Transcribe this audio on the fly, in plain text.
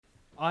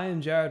I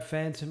am Jared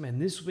Fantom,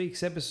 and this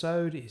week's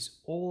episode is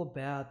all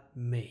about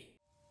me.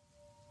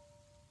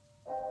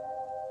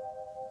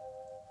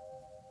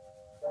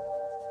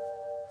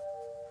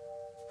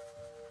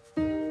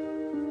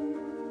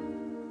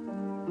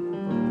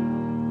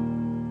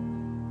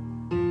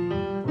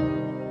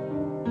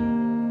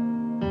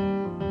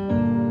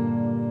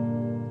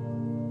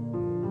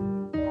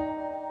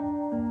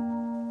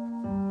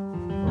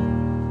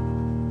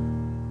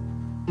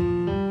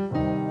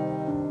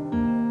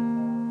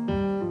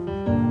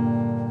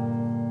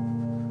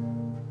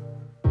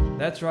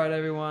 That's right,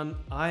 everyone.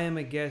 I am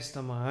a guest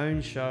on my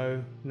own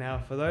show. Now,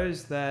 for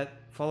those that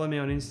follow me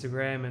on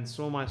Instagram and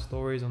saw my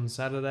stories on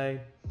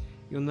Saturday,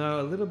 you'll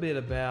know a little bit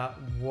about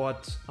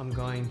what I'm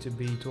going to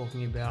be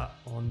talking about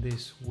on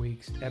this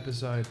week's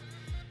episode.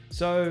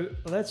 So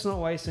let's not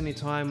waste any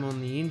time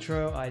on the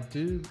intro. I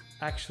do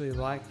actually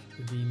like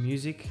the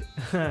music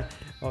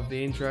of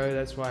the intro.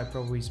 That's why I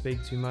probably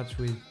speak too much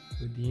with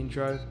the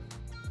intro.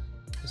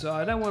 So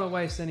I don't want to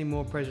waste any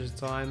more precious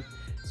time.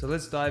 So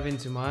let's dive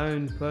into my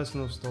own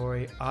personal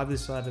story I've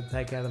decided to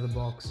take out of the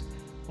box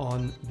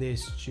on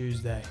this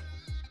Tuesday.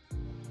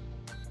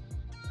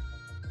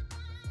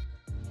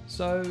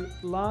 So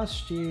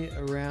last year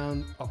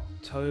around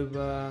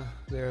October,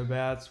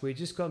 thereabouts, we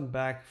just gotten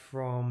back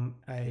from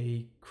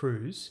a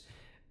cruise.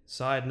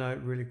 Side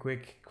note really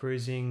quick,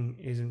 cruising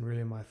isn't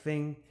really my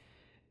thing.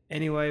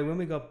 Anyway, when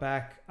we got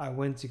back, I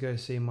went to go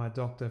see my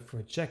doctor for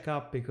a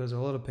checkup because a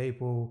lot of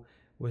people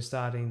were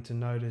starting to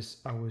notice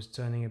I was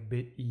turning a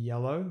bit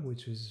yellow,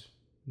 which was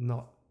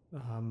not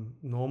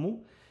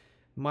normal.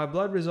 My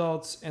blood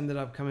results ended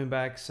up coming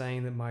back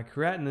saying that my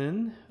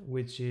creatinine,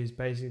 which is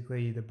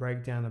basically the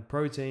breakdown of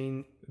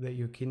protein that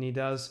your kidney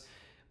does,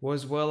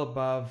 was well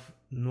above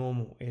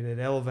normal. It had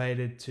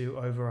elevated to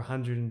over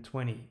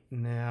 120.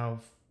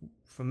 Now,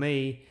 for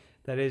me,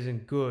 that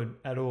isn't good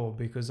at all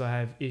because I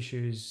have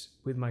issues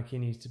with my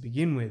kidneys to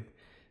begin with.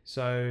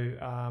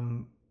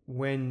 So,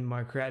 when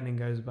my creatinine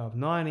goes above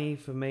 90,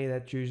 for me,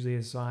 that's usually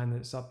a sign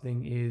that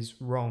something is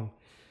wrong.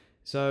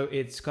 So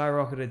it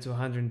skyrocketed to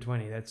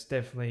 120. That's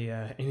definitely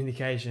an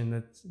indication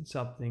that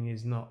something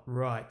is not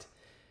right.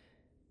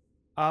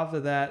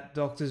 After that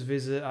doctor's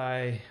visit,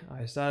 I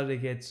started to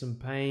get some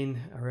pain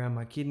around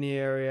my kidney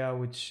area,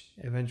 which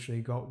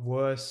eventually got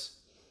worse.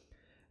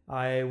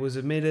 I was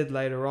admitted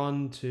later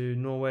on to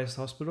Norwest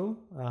Hospital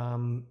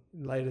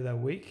later that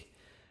week.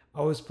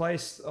 I was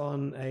placed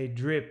on a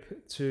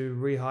drip to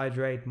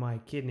rehydrate my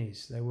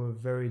kidneys. They were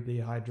very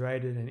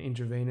dehydrated, and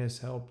intravenous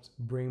helped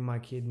bring my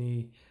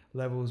kidney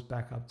levels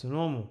back up to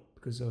normal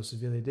because they were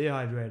severely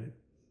dehydrated.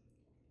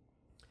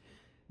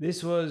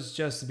 This was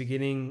just the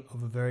beginning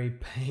of a very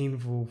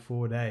painful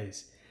 4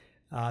 days.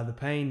 The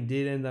pain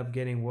did end up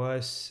getting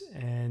worse,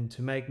 and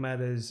to make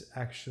matters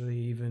actually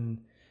even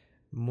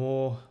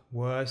more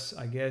worse,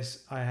 I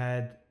guess I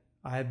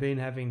had been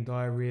having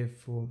diarrhea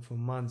for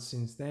months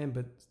since then,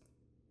 but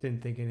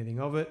didn't think anything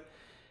of it,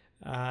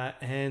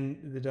 and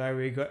the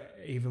diarrhea got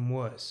even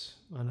worse.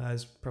 I know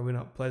it's probably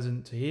not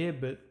pleasant to hear,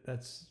 but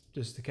that's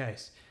just the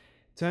case.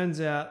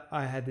 Turns out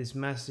I had this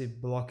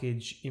massive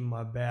blockage in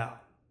my bowel.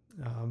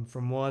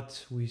 From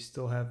what, we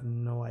still have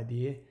no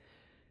idea,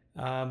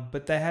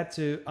 but they had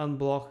to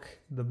unblock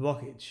the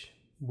blockage,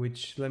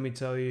 which, let me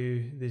tell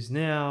you this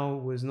now,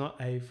 was not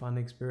a fun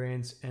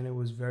experience, and it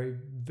was very,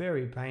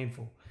 very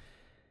painful.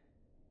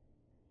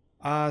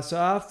 So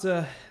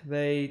after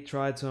they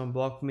tried to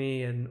unblock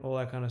me and all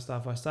that kind of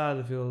stuff, I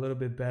started to feel a little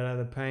bit better.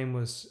 The pain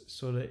was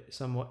sort of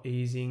somewhat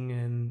easing,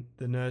 and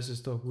the nurses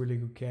took really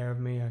good care of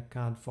me. I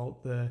can't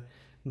fault the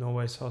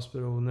Norwest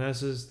Hospital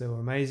nurses. They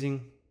were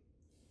amazing.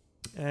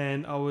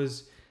 And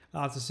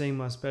after seeing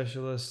my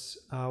specialists,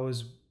 I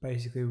was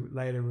basically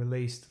later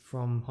released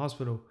from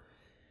hospital.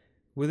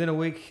 Within a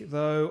week,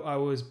 though, I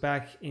was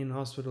back in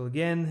hospital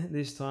again,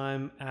 this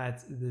time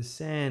at the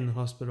San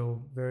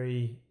Hospital,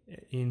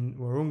 in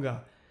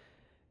Wahroonga.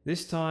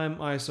 This time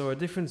I saw a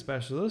different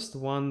specialist,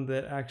 one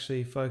that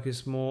actually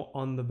focused more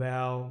on the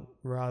bowel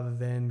rather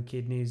than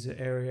kidneys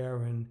area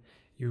and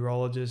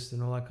urologist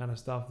and all that kind of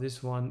stuff.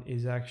 This one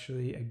is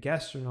actually a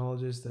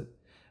gastroenterologist. That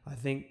I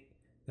think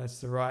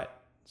that's the right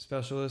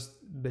specialist,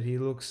 but he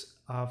looks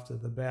after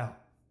the bowel.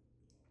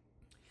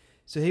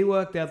 So he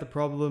worked out the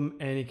problem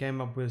and he came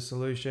up with a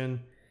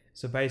solution.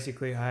 So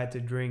basically I had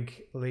to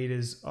drink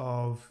liters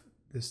of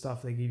the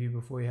stuff they give you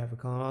before you have a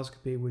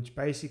colonoscopy, which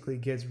basically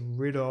gets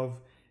rid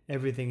of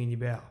everything in your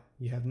bowel.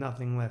 You have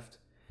nothing left.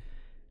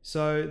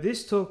 So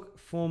this took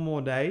 4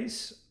 more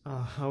days.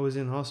 I was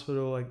in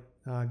hospital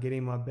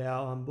getting my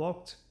bowel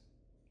unblocked,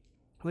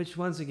 which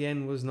once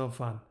again was not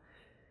fun.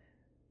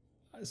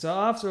 So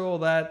after all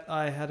that,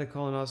 I had a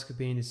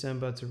colonoscopy in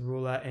December to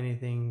rule out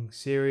anything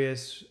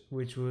serious,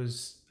 which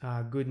was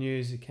good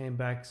news. It came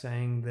back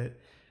saying that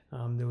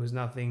there was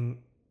nothing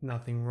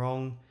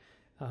wrong.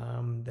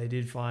 They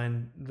did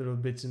find little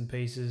bits and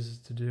pieces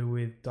to do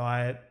with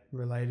diet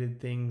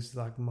related things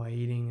like my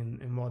eating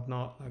and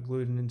whatnot, like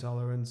gluten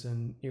intolerance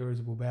and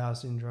irritable bowel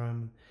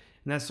syndrome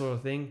and that sort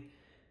of thing.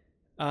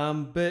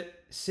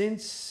 But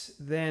since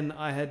then,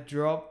 I had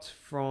dropped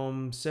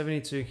from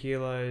 72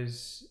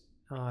 kilos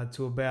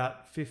to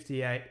about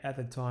 58 at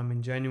the time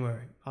in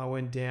January.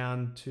 In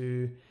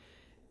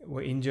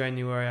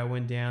January, I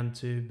went down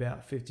to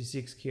about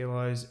 56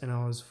 kilos and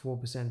I was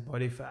 4%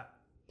 body fat.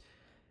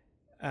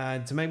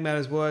 To make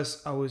matters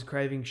worse, I was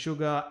craving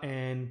sugar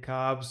and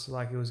carbs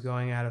like it was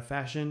going out of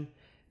fashion.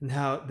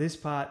 Now, this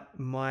part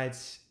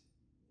might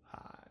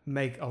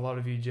make a lot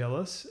of you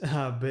jealous,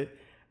 but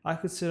I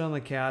could sit on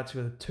the couch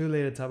with a 2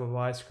 liter tub of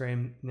ice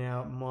cream.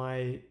 Now,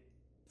 my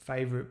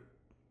favorite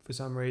for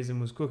some reason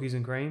was cookies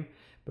and cream,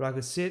 but I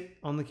could sit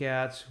on the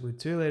couch with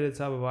 2 liter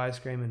tub of ice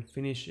cream and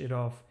finish it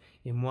off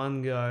in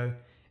one go,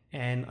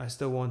 and I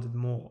still wanted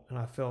more, and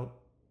I felt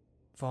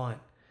fine.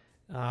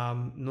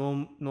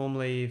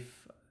 Normally,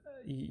 if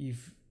you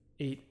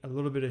eat a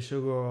little bit of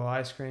sugar or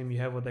ice cream, you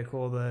have what they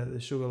call the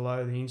sugar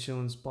low, the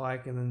insulin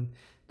spike, and then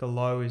the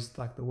low is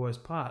like the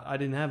worst part. I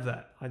didn't have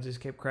that. I just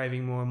kept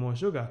craving more and more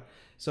sugar.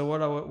 So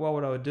what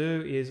I would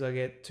do is I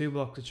get 2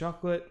 blocks of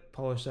chocolate,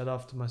 polish that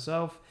off to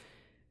myself,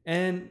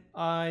 and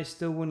I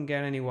still wouldn't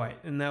gain any weight.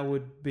 And that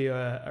would be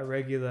a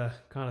regular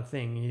kind of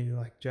thing. You're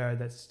like, Jared,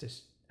 that's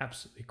just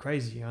absolutely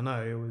crazy. I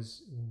know it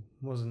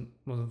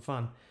wasn't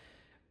fun.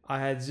 I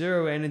had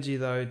zero energy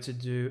though to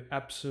do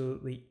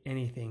absolutely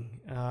anything.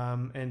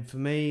 And for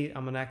me,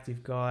 I'm an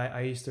active guy.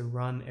 I used to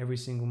run every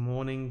single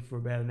morning for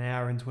about an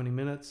hour and 20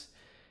 minutes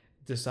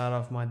to start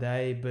off my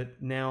day,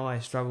 but now I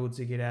struggle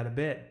to get out of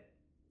bed.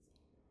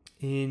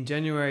 In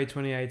January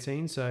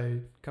 2018,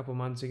 so a couple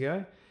months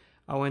ago,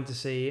 I went to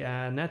see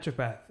a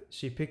naturopath.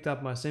 She picked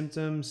up my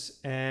symptoms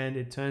and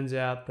it turns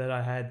out that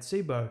I had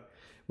SIBO,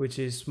 which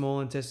is small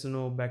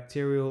intestinal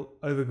bacterial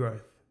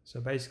overgrowth. So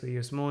basically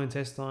your small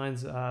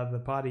intestines are the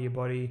part of your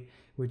body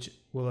which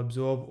will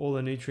absorb all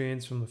the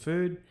nutrients from the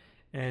food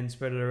and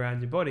spread it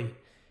around your body.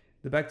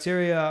 The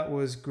bacteria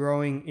was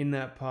growing in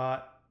that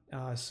part,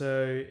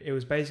 so it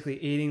was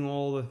basically eating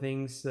all the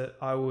things that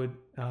I would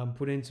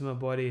put into my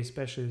body,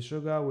 especially the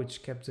sugar,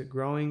 which kept it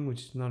growing,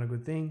 which is not a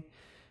good thing.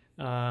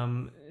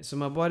 So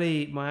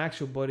my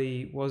actual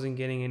body wasn't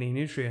getting any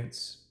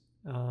nutrients,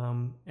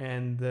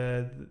 and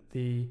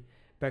the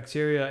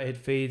bacteria, it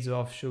feeds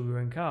off sugar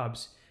and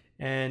carbs,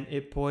 and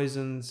it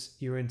poisons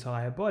your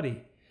entire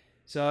body.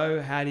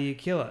 So how do you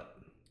kill it?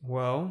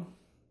 Well,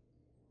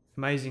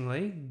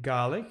 amazingly,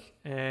 garlic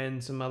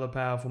and some other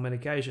powerful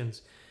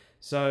medications.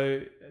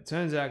 So it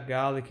turns out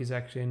garlic is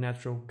actually a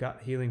natural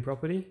gut healing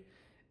property,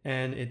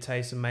 and it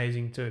tastes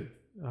amazing too,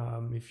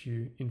 if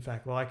you in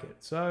fact like it.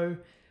 So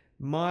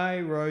my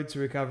road to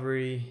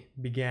recovery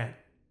began.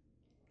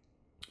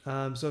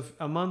 So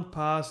a month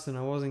passed and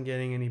I wasn't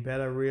getting any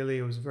better really.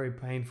 It was a very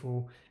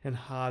painful and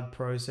hard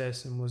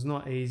process and was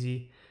not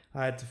easy.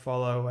 I had to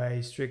follow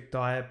a strict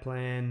diet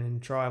plan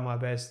and try my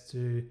best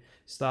to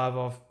starve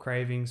off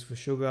cravings for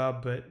sugar,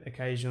 but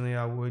occasionally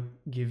I would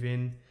give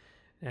in,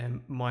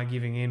 and my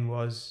giving in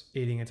was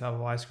eating a tub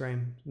of ice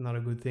cream. Not a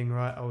good thing,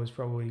 right? I was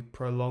probably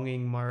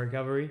prolonging my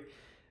recovery.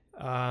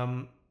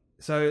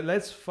 So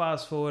let's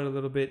fast forward a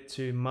little bit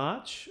to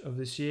March of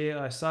this year.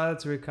 I started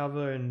to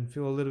recover and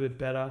feel a little bit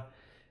better.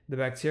 The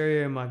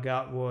bacteria in my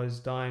gut was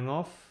dying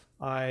off.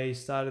 I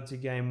started to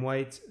gain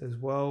weight as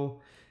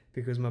well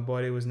because my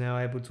body was now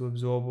able to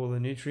absorb all the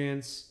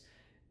nutrients.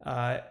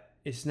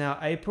 It's now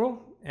April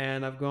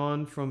and I've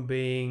gone from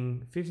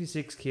being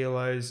 56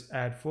 kilos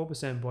at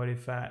 4% body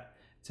fat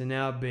to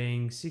now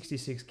being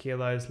 66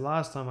 kilos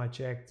last time I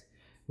checked,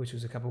 which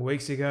was a couple of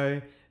weeks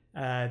ago,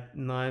 at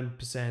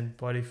 9%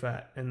 body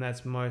fat. And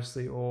that's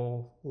mostly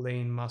all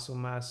lean muscle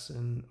mass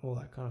and all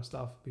that kind of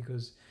stuff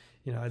because,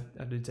 you know,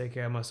 I do take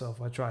care of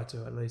myself. I try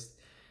to, at least.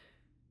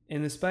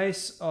 In the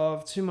space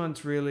of 2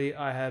 months, really,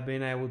 I have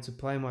been able to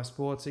play my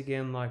sports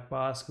again, like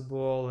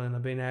basketball, and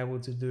I've been able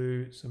to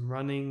do some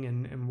running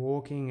and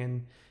walking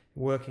and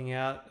working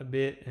out a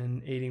bit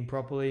and eating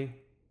properly,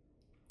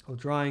 or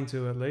trying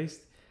to at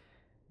least.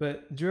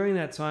 But during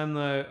that time,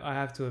 though, I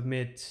have to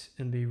admit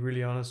and be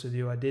really honest with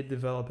you, I did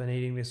develop an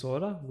eating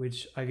disorder,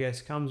 which I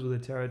guess comes with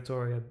the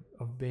territory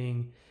of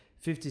being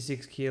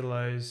 56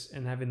 kilos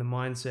and having the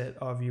mindset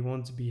of you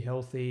want to be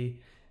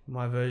healthy.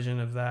 My version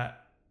of that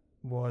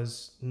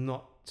was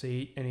not to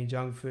eat any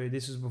junk food.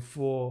 This was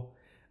before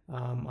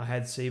I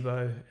had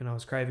SIBO and I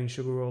was craving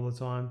sugar all the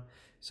time.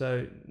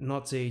 So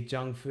not to eat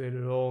junk food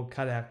at all,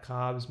 cut out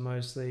carbs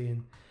mostly.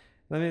 And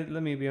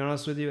let me be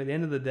honest with you, at the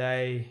end of the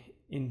day,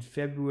 in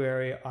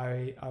February,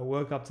 I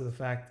woke up to the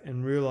fact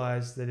and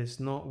realized that it's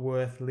not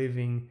worth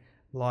living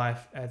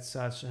life at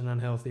such an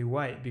unhealthy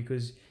weight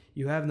because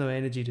you have no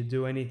energy to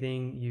do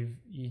anything.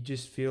 You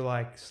just feel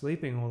like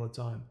sleeping all the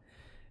time,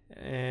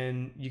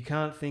 and you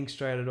can't think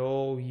straight at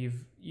all.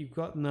 You've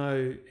got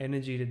no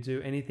energy to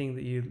do anything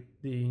that you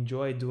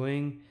enjoy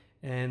doing,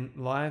 and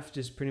life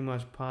just pretty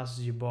much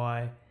passes you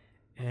by,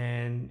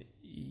 and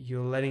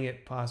you're letting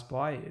it pass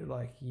by you.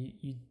 Like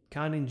you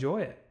can't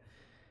enjoy it.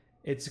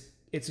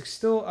 It's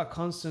still a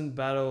constant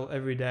battle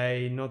every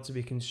day not to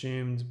be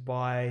consumed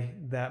by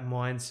that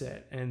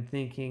mindset and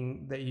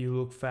thinking that you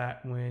look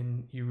fat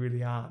when you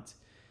really aren't.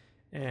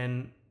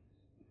 And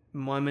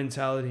my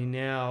mentality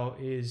now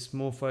is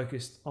more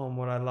focused on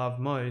what I love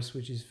most,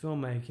 which is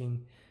filmmaking,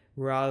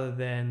 rather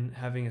than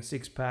having a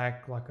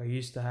six-pack like I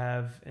used to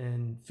have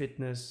and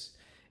fitness.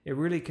 It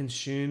really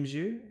consumes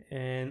you,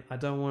 and I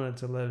don't want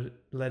it to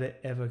let it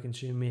ever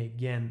consume me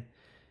again.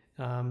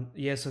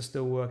 Yes, I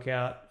still work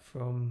out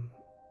from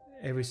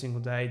every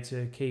single day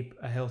to keep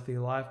a healthy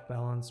life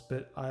balance,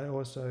 but I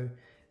also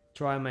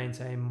try and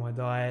maintain my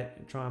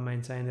diet, try and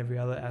maintain every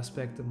other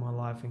aspect of my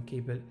life and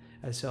keep it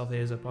as healthy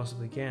as I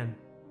possibly can.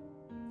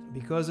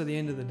 Because at the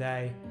end of the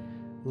day,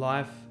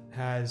 life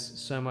has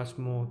so much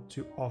more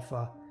to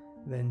offer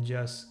than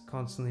just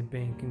constantly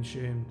being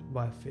consumed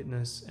by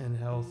fitness and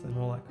health and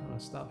all that kind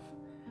of stuff.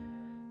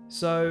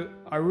 So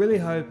I really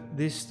hope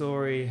this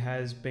story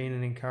has been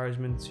an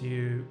encouragement to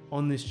you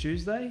on this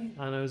Tuesday.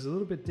 I know it's a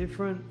little bit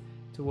different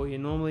to what you're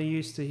normally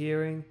used to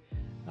hearing,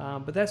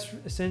 but that's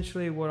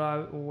essentially what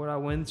I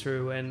went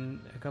through and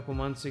a couple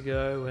months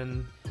ago,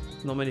 and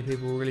not many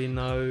people really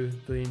know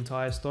the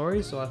entire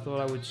story, so I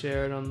thought I would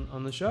share it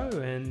on the show,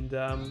 and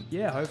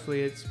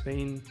hopefully it's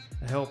been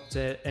a help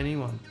to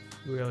anyone,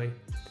 really.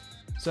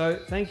 So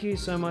thank you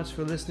so much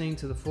for listening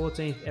to the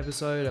 14th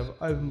episode of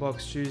Open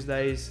Box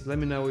Tuesdays. Let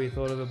me know what you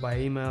thought of it by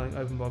emailing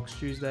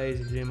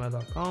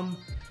openboxtuesdays@gmail.com.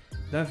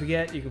 Don't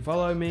forget, you can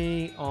follow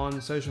me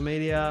on social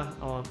media,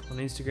 on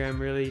Instagram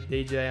really,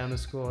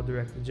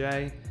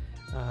 DJ_DirectorJ.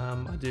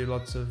 I do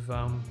lots of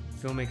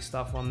filmic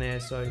stuff on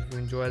there, so if you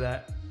enjoy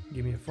that,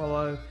 give me a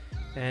follow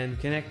and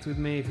connect with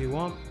me if you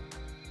want.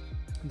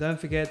 Don't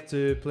forget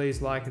to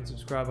please like and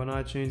subscribe on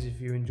iTunes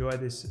if you enjoy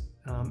this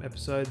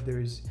episode.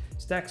 There is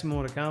stacks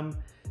more to come.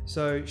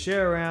 So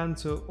share around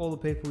to all the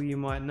people you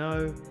might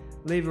know.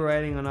 Leave a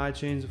rating on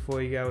iTunes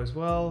before you go as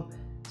well.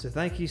 So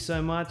thank you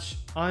so much.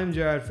 I'm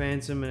Jared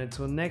Fantom, and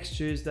until next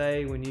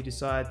Tuesday when you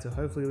decide to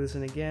hopefully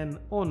listen again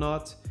or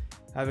not,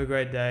 have a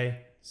great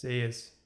day. See yous.